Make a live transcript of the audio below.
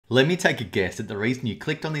Let me take a guess that the reason you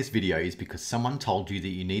clicked on this video is because someone told you that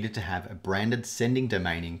you needed to have a branded sending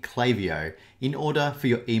domain in Klaviyo in order for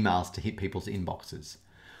your emails to hit people's inboxes.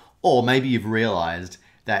 Or maybe you've realized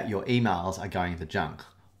that your emails are going to junk.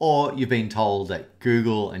 Or you've been told that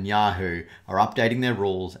Google and Yahoo are updating their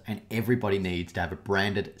rules and everybody needs to have a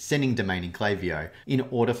branded sending domain in Klaviyo in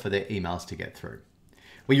order for their emails to get through.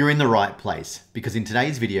 Well, you're in the right place, because in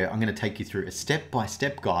today's video, I'm going to take you through a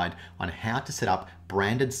step-by-step guide on how to set up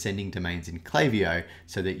branded sending domains in Klaviyo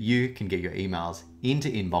so that you can get your emails into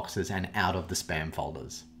inboxes and out of the spam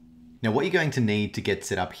folders. Now, what you're going to need to get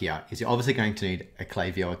set up here is you're obviously going to need a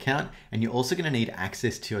Klaviyo account, and you're also going to need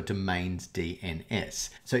access to your domain's DNS.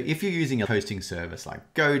 So if you're using a hosting service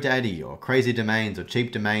like GoDaddy or Crazy Domains or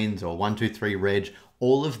Cheap Domains or 123reg,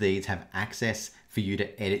 all of these have access for you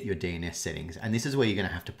to edit your DNS settings. And this is where you're going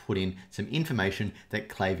to have to put in some information that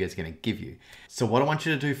Klaviyo is going to give you. So what I want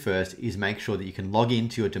you to do first is make sure that you can log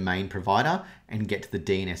into your domain provider and get to the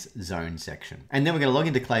DNS zone section. And then we're going to log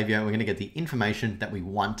into Klaviyo and we're going to get the information that we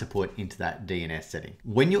want to put into that DNS setting.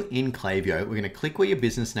 When you're in Klaviyo, we're going to click where your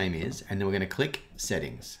business name is, and then we're going to click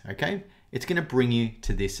settings, okay? It's going to bring you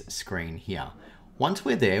to this screen here. Once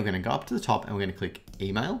we're there, we're going to go up to the top and we're going to click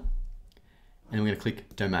email, and we're going to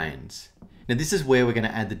click domains. Now this is where we're going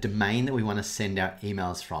to add the domain that we want to send our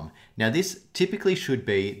emails from. Now this typically should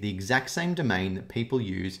be the exact same domain that people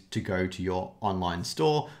use to go to your online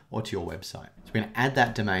store or to your website. So we're going to add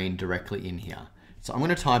that domain directly in here. So I'm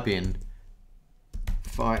going to type in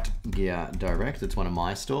Fight Gear Direct, it's one of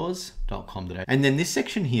my stores.com.au. And then this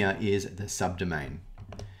section here is the subdomain.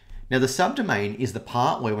 Now the subdomain is the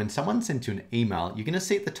part where when someone sends you an email, you're going to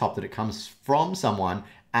see at the top that it comes from someone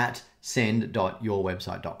at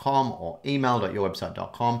send.yourwebsite.com or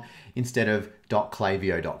email.yourwebsite.com instead of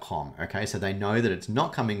 .klaviyo.com. Okay, so they know that it's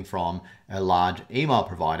not coming from a large email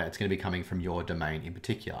provider, it's going to be coming from your domain in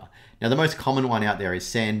particular. Now the most common one out there is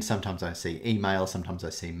send. Sometimes I see email, sometimes I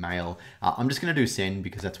see mail. I'm just going to do send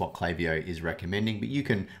because that's what Klaviyo is recommending, but you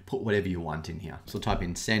can put whatever you want in here. So we'll type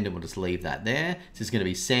in send and we'll just leave that there. So it's going to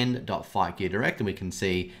be send.fightgeardirect, and we can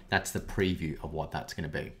see that's the preview of what that's going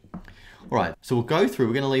to be. All right, so we'll go through,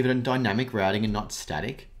 we're going to leave it in dynamic routing and not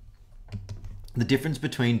static. The difference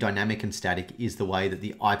between dynamic and static is the way that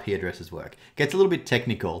the IP addresses work. It gets a little bit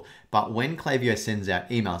technical, but when Klaviyo sends out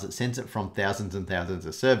emails, it sends it from thousands and thousands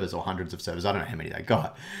of servers or hundreds of servers. I don't know how many they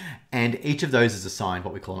got. And each of those is assigned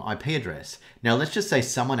what we call an IP address. Now, let's just say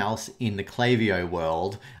someone else in the Klaviyo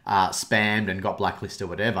world spammed and got blacklisted or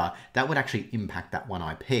whatever, that would actually impact that one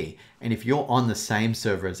IP. And if you're on the same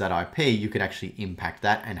server as that IP, you could actually impact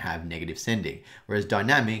that and have negative sending. Whereas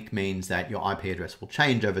dynamic means that your IP address will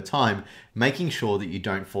change over time, making sure that you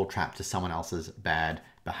don't fall trap to someone else's bad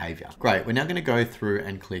behavior. Great, we're now going to go through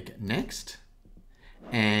and click next.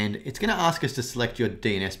 And it's going to ask us to select your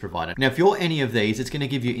DNS provider. Now, if you're any of these, it's going to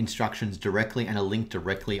give you instructions directly and a link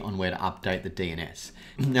directly on where to update the DNS.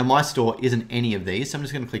 Now, my store isn't any of these, so I'm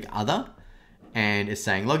just going to click other, and it's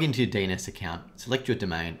saying log into your DNS account, select your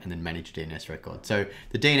domain, and then manage DNS record. So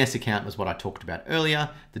the DNS account was what I talked about earlier.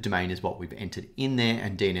 The domain is what we've entered in there,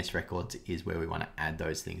 and DNS records is where we want to add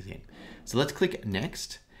those things in. So let's click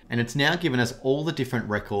next, and it's now given us all the different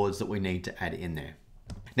records that we need to add in there.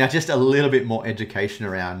 Now, just a little bit more education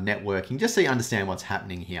around networking, just so you understand what's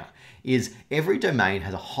happening here, is every domain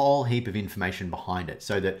has a whole heap of information behind it,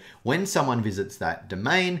 so that when someone visits that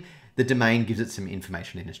domain, the domain gives it some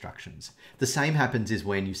information and instructions. The same happens is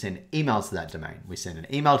when you send emails to that domain. We send an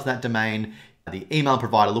email to that domain, the email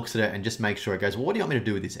provider looks at it and just makes sure it goes, well, what do you want me to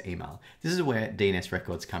do with this email? This is where DNS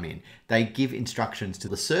records come in. They give instructions to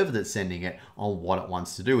the server that's sending it on what it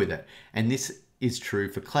wants to do with it. And this is true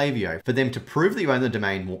for Klaviyo. For them to prove that you own the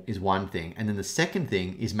domain is one thing, and then the second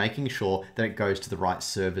thing is making sure that it goes to the right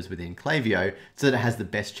servers within Klaviyo so that it has the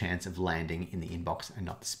best chance of landing in the inbox and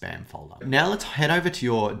not the spam folder. Now let's head over to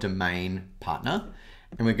your domain partner,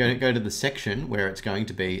 and we're going to go to the section where it's going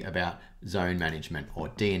to be about zone management or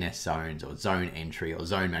DNS zones or zone entry or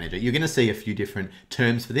zone manager. You're going to see a few different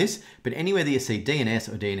terms for this, but anywhere that you see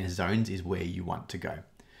DNS or DNS zones is where you want to go.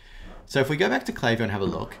 So if we go back to Klaviyo and have a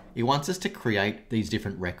look, it wants us to create these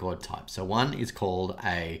different record types. So one is called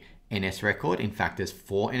a NS record. In fact, there's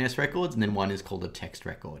 4 NS records, and then one is called a text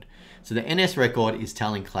record. So the NS record is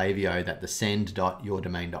telling Klaviyo that the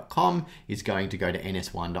send.yourdomain.com is going to go to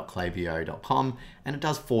ns1.klaviyo.com, and it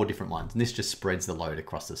does 4 different ones. And this just spreads the load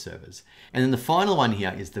across the servers. And then the final one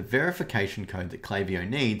here is the verification code that Klaviyo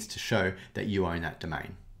needs to show that you own that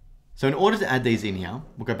domain. So in order to add these in here,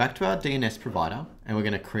 we'll go back to our DNS provider and we're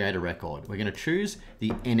going to create a record. We're going to choose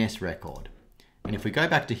the NS record. And if we go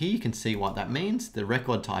back to here, you can see what that means. The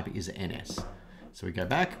record type is NS. So we go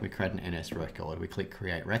back, we create an NS record, we click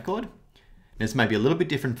create record. This may be a little bit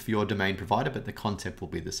different for your domain provider, but the concept will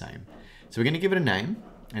be the same. So we're going to give it a name.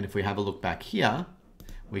 And if we have a look back here,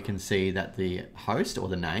 we can see that the host or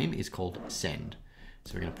the name is called send.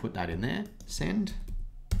 So we're going to put that in there, send.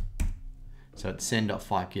 So it's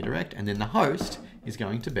send.5geardirect, and then the host is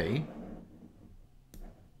going to be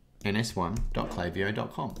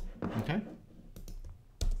ns1.klaviyo.com. Okay.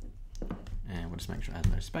 And we'll just make sure it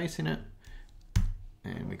has no space in it.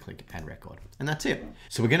 And we click add record, and that's it.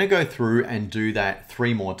 So we're going to go through and do that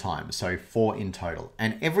 3 more times, so 4 in total.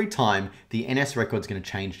 And every time the NS record is going to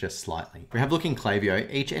change just slightly. If we have a look in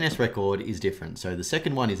Klaviyo, each NS record is different. So the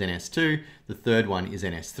second one is NS2, the third one is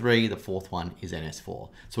NS3, the fourth one is NS4. So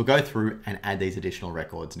we'll go through and add these additional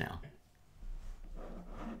records now.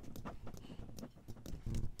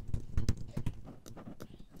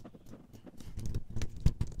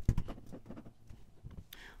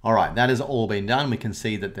 All right, that has all been done. We can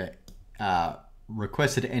see that the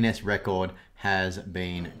requested NS record has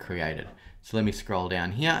been created. So let me scroll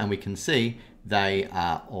down here and we can see they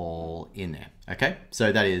are all in there. Okay,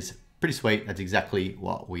 so that is pretty sweet. That's exactly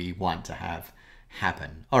what we want to have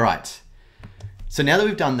happen. All right, so now that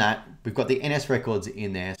we've done that, we've got the NS records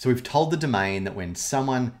in there. So we've told the domain that when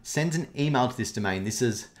someone sends an email to this domain, this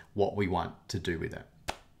is what we want to do with it.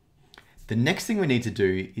 The next thing we need to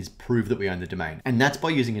do is prove that we own the domain. And that's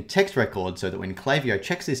by using a text record so that when Klaviyo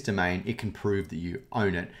checks this domain, it can prove that you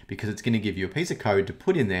own it because it's going to give you a piece of code to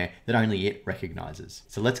put in there that only it recognizes.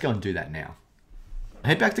 So let's go and do that now.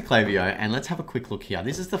 Head back to Klaviyo and let's have a quick look here.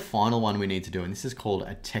 This is the final one we need to do, and this is called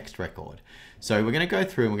a text record. So we're going to go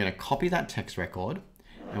through and we're going to copy that text record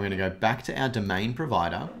and we're going to go back to our domain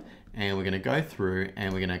provider. And we're going to go through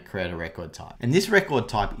and we're going to create a record type. And this record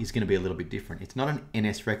type is going to be a little bit different. It's not an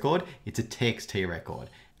NS record, it's a TXT record.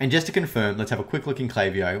 And just to confirm, let's have a quick look in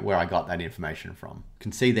Klaviyo where I got that information from. You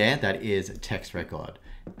can see there, that is a text record.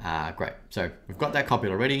 Great. So we've got that copied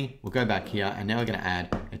already. We'll go back here and now we're going to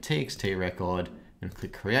add a TXT record. I'm going to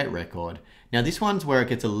click create record. Now this one's where it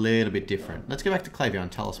gets a little bit different. Let's go back to Klaviyo and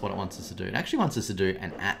tell us what it wants us to do. It actually wants us to do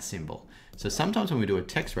an @ symbol. So sometimes when we do a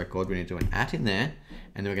text record, we need to do an @ in there,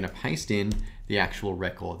 and then we're going to paste in the actual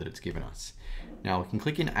record that it's given us. Now we can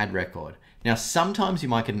click in add record. Now sometimes you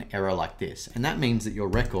might get an error like this, and that means that your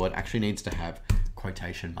record actually needs to have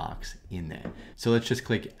quotation marks in there. So let's just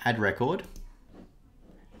click add record,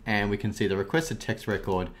 and we can see the requested text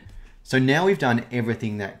record. So now we've done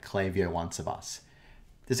everything that Klaviyo wants of us.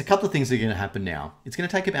 There's a couple of things that are going to happen now. It's going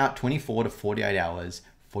to take about 24 to 48 hours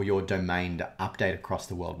for your domain to update across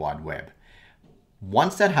the World Wide Web.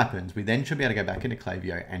 Once that happens, we then should be able to go back into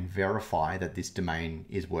Klaviyo and verify that this domain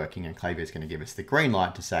is working, and Klaviyo is going to give us the green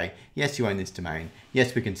light to say, yes, you own this domain.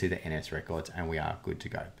 Yes, we can see the NS records and we are good to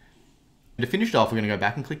go. To finish it off, we're going to go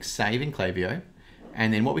back and click save in Klaviyo.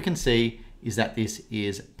 And then what we can see is that this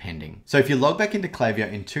is pending. So if you log back into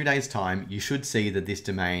Klaviyo in 2 days' time, you should see that this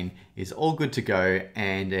domain is all good to go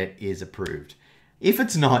and it is approved. If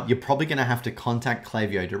it's not, you're probably going to have to contact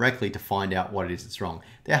Klaviyo directly to find out what it is that's wrong.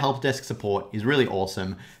 Their help desk support is really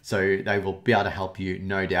awesome, so they will be able to help you,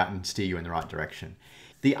 no doubt, and steer you in the right direction.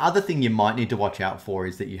 The other thing you might need to watch out for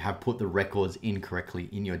is that you have put the records incorrectly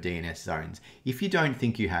in your DNS zones. If you don't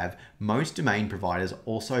think you have, most domain providers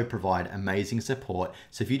also provide amazing support.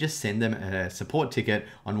 So if you just send them a support ticket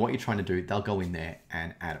on what you're trying to do, they'll go in there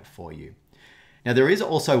and add it for you. Now there is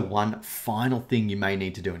also one final thing you may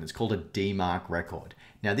need to do, and it's called a DMARC record.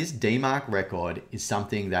 Now this DMARC record is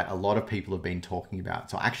something that a lot of people have been talking about.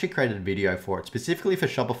 So I actually created a video for it specifically for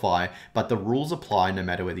Shopify, but the rules apply no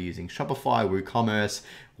matter whether you're using Shopify, WooCommerce,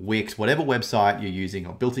 Wix, whatever website you're using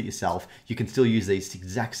or built it yourself, you can still use these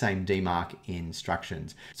exact same DMARC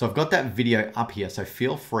instructions. So I've got that video up here, so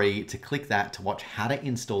feel free to click that to watch how to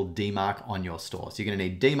install DMARC on your store. So you're gonna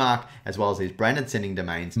need DMARC as well as these branded sending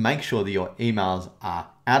domains. Make sure that your emails are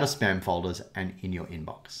out of spam folders and in your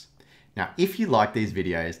inbox. Now, if you like these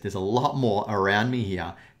videos, there's a lot more around me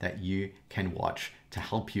here that you can watch to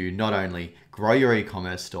help you not only grow your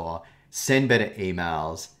e-commerce store, send better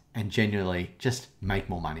emails, and genuinely just make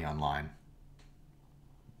more money online.